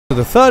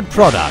The third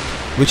product,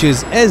 which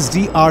is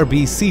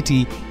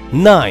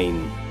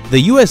SDRB-CT9.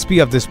 The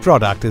USP of this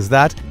product is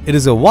that it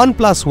is a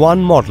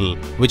 1+1 model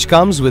which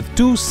comes with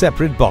 2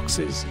 separate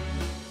boxes.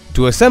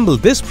 To assemble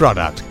this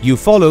product, you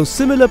follow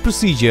similar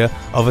procedure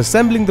of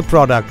assembling the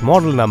product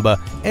model number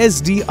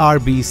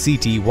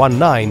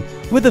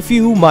SDRB-CT19 with a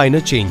few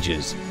minor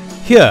changes.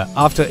 Here,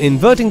 after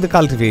inverting the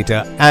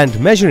cultivator and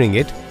measuring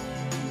it,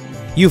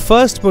 you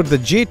first put the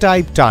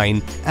J-type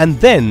tine and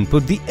then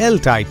put the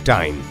L-type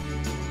tine.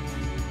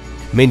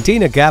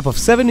 Maintain a gap of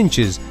 7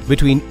 inches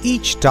between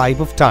each type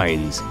of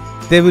tines.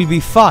 There will be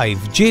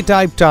 5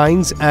 J-type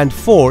tines and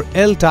 4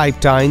 L-type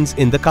tines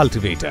in the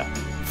cultivator.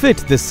 Fit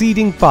the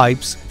seeding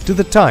pipes to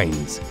the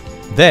tines.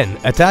 Then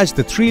attach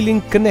the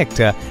 3-link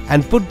connector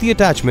and put the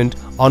attachment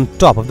on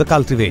top of the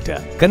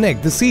cultivator.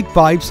 Connect the seed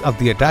pipes of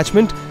the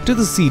attachment to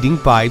the seeding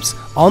pipes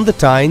on the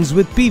tines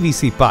with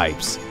PVC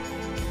pipes.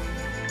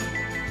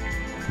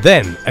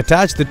 Then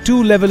attach the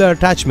 2 leveler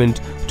attachment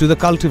to the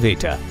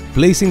cultivator,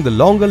 placing the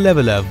longer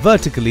leveler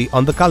vertically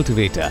on the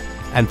cultivator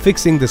and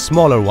fixing the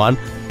smaller one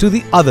to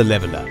the other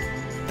leveler.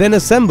 Then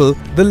assemble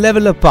the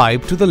leveler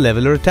pipe to the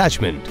leveler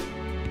attachment.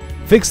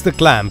 Fix the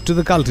clamp to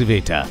the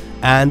cultivator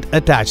and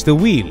attach the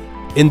wheel.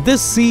 In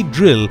this seed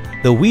drill,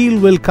 the wheel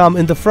will come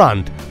in the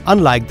front,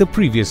 unlike the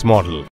previous model.